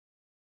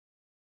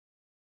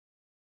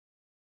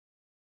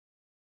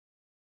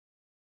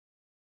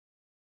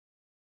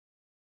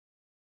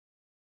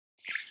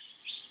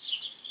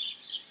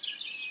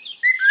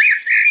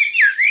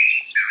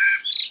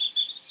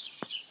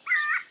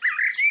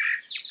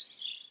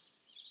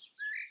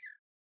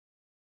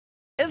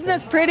Isn't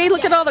this pretty?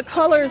 Look at all the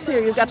colors here.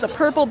 You've got the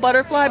purple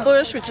butterfly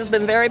bush, which has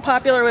been very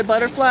popular with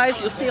butterflies.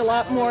 You'll see a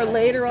lot more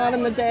later on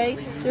in the day.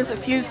 There's a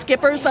few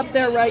skippers up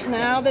there right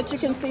now that you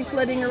can see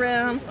flitting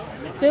around.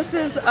 This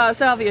is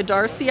Salvia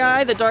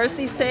darcii, the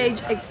Darcy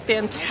sage, a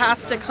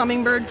fantastic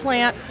hummingbird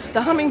plant.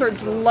 The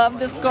hummingbirds love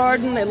this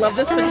garden. They love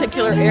this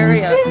particular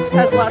area. It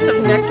has lots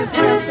of nectar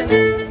plants in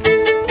it.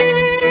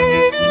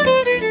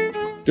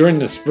 During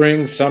the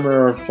spring,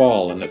 summer, or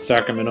fall in the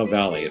Sacramento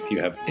Valley, if you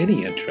have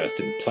any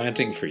interest in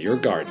planting for your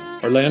garden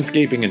or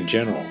landscaping in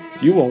general,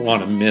 you won't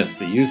want to miss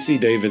the UC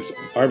Davis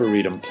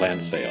Arboretum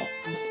Plant Sale.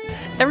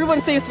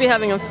 Everyone seems to be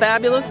having a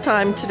fabulous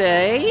time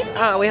today.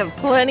 We have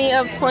plenty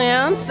of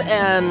plants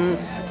and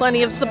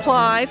plenty of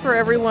supply for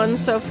everyone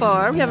so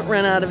far. We haven't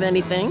run out of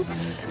anything.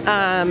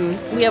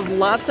 We have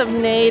lots of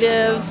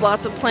natives,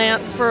 lots of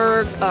plants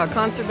for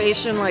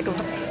conservation, like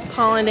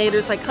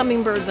pollinators like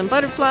hummingbirds and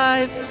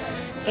butterflies.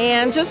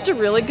 And just a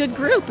really good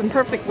group and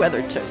perfect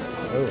weather too.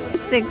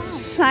 It's an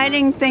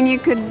exciting thing you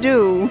could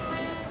do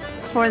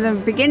for the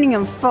beginning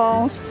of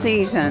fall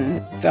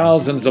season.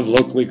 Thousands of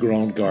locally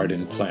grown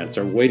garden plants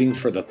are waiting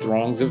for the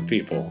throngs of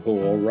people who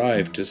will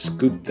arrive to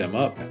scoop them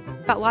up.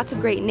 Got lots of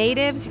great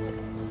natives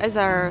as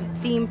our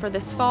theme for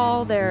this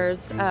fall.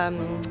 There's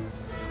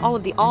all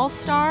of the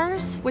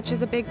All-Stars, which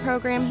is a big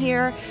program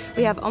here.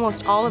 We have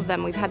almost all of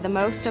them. We've had the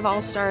most of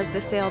All-Stars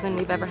this sale than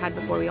we've ever had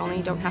before. We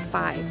only don't have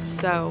 5.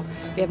 So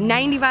we have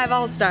 95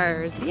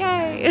 All-Stars.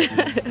 Yay!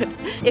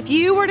 If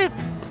you were to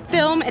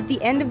film at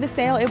the end of the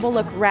sale, it will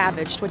look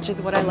ravaged, which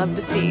is what I love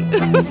to see.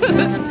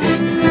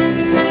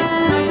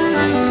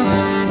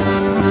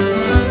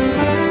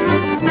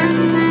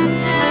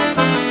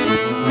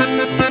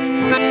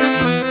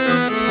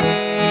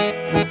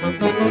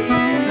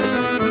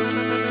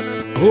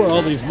 Who are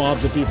all these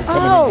mobs of people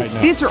coming in right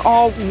now? These are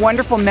all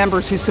wonderful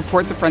members who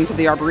support the Friends of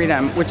the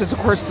Arboretum, which is, of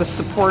course, the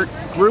support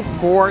group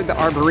for the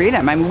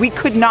Arboretum. I mean, we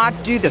could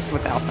not do this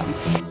without them.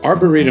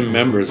 Arboretum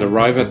members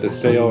arrive at the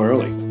sale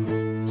early.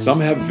 Some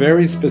have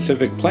very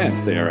specific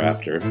plants they are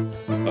after.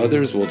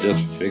 Others will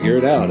just figure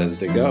it out as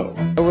they go.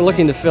 We're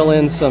looking to fill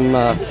in some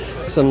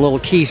little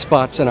key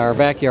spots in our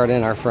backyard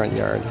and our front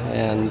yard.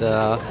 And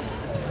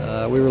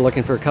we were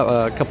looking for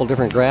a couple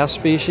different grass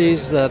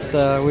species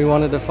that we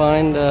wanted to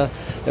find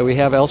that we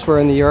have elsewhere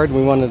in the yard.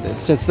 We wanted,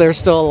 since they're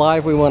still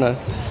alive, we want to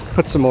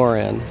put some more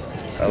in.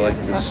 I like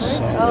this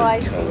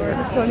solid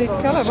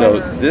color. So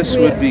this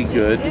would be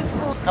good.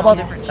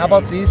 How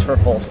about these for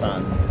full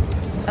sun?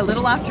 A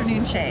little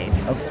afternoon shade.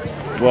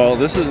 Okay. Well,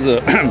 this is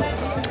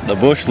the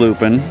bush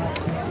lupin,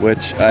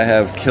 which I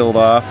have killed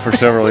off for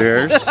several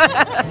years.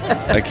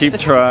 I keep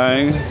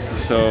trying,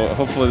 so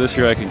hopefully this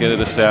year I can get it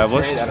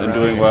established and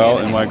doing well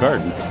in my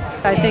garden.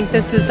 I think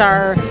this is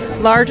our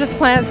largest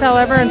plant sale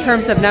ever in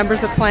terms of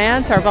numbers of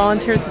plants. Our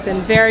volunteers have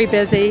been very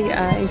busy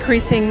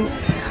increasing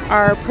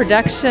our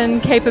production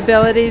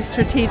capabilities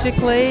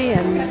strategically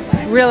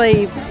and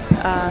really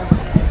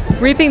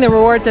reaping the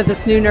rewards of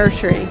this new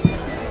nursery.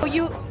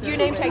 Your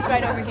name tag's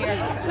right over here.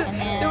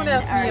 Don't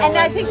ask me. And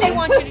I think they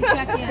want you to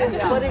check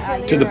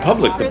in. To the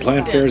public, the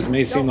plant fairs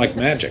may seem like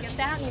magic,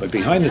 but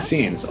behind the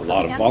scenes, a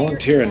lot of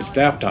volunteer and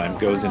staff time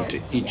goes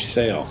into each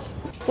sale.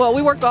 Well,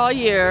 we work all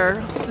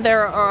year.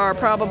 There are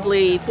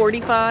probably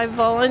 45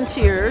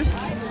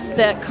 volunteers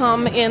that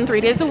come in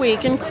 3 days a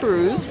week and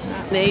cruise.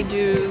 They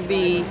do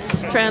the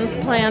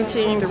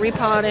transplanting, the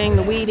repotting,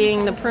 the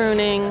weeding, the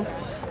pruning.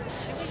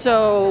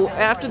 So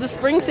after the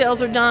spring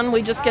sales are done,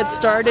 we just get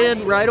started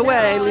right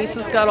away.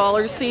 Lisa's got all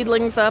her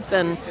seedlings up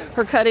and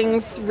her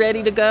cuttings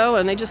ready to go,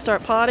 and they just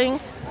start potting.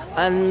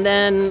 And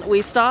then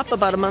we stop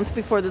about a month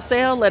before the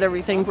sale, let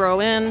everything grow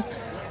in,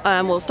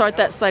 and we'll start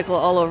that cycle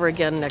all over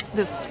again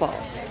this fall.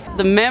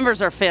 The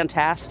members are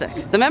fantastic.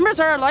 The members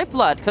are our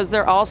lifeblood because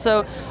they're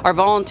also our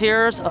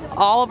volunteers.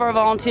 All of our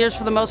volunteers,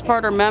 for the most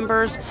part, are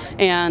members,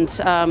 and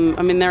I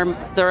mean they're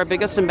our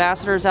biggest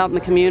ambassadors out in the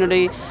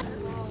community.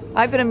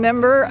 I've been a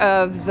member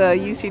of the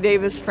UC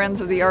Davis Friends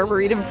of the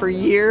Arboretum for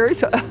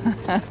years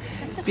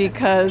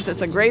because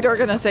it's a great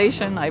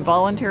organization. I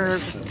volunteer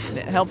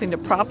helping to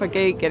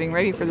propagate, getting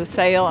ready for the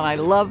sale, and I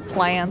love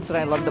plants and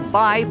I love to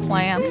buy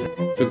plants.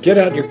 So get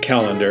out your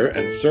calendar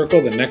and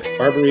circle the next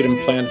Arboretum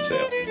plant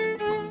sale.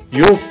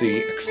 You'll see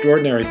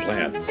extraordinary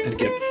plants and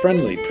get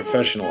friendly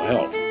professional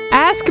help.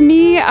 Ask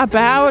me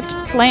about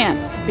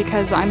plants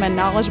because I'm a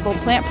knowledgeable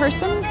plant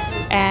person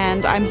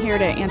and I'm here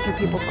to answer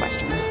people's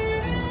questions.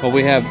 Well,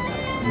 we have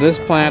this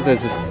plant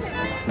that's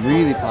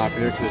really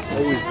popular because it's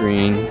always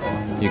green.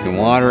 You can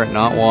water it,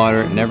 not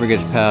water it, never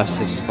gets pests.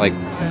 It's like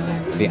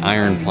the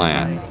iron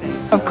plant.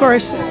 Of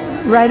course,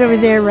 right over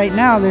there right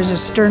now there's a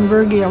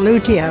Sternbergia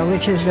lutea,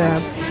 which is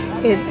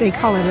they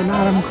call it an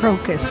autumn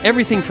crocus.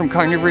 Everything from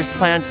carnivorous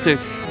plants to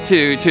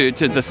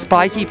the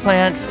spiky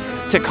plants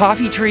to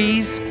coffee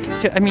trees.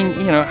 I mean,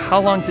 you know,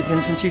 how long's it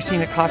been since you've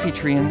seen a coffee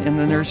tree in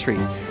the nursery?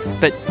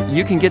 But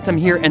you can get them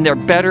here, and they're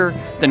better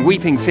than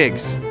weeping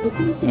figs.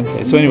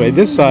 Okay, so anyway,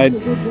 this side,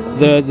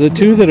 the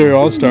two that are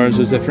all-stars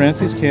is the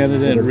Francis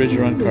Canada and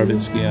Origeron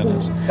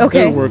Cardinscianas.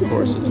 Okay. They're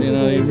workhorses, you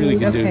know, you really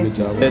can do a good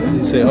job. And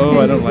you say, oh,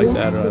 I don't like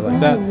that, or I like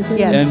that.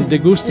 Yes. And de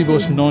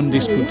gustibus non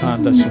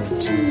disputanda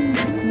sunt.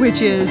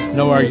 Which is?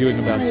 No arguing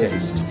about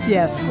taste.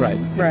 Yes. Right.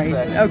 Right,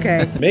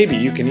 okay. Maybe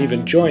you can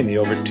even join the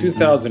over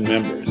 2,000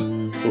 members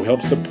who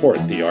help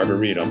support the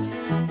Arboretum.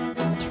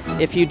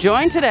 If you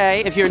join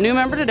today, if you're a new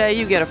member today,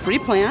 you get a free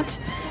plant.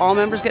 All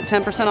members get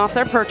 10% off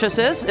their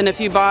purchases, and if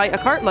you buy a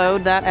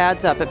cartload, that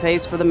adds up. It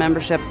pays for the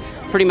membership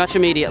pretty much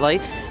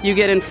immediately. You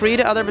get in free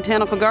to other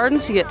botanical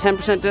gardens. You get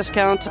 10%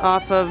 discount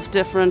off of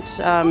different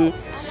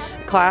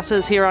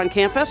classes here on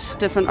campus,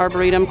 different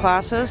Arboretum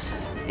classes,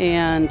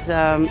 and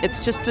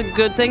it's just a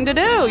good thing to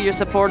do. You're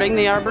supporting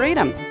the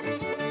Arboretum.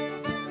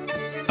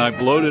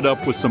 I've loaded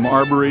up with some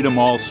Arboretum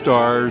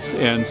All-Stars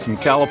and some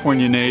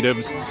California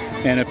natives,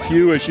 and a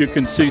few, as you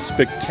can see,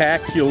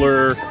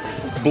 spectacular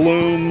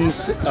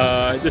blooms.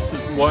 This is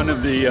one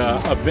of the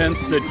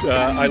events that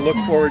I look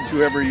forward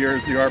to every year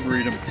is the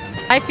Arboretum.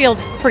 I feel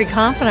pretty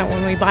confident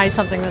when we buy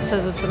something that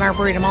says it's an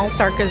Arboretum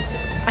All-Star because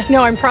I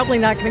know I'm probably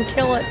not going to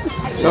kill it.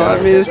 So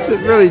I mean, it's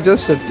really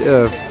just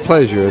a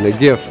pleasure and a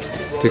gift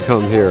to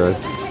come here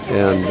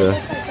and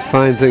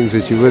find things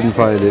that you wouldn't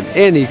find in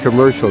any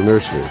commercial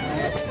nursery.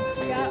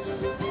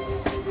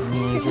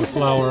 There's a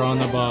flower on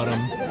the bottom.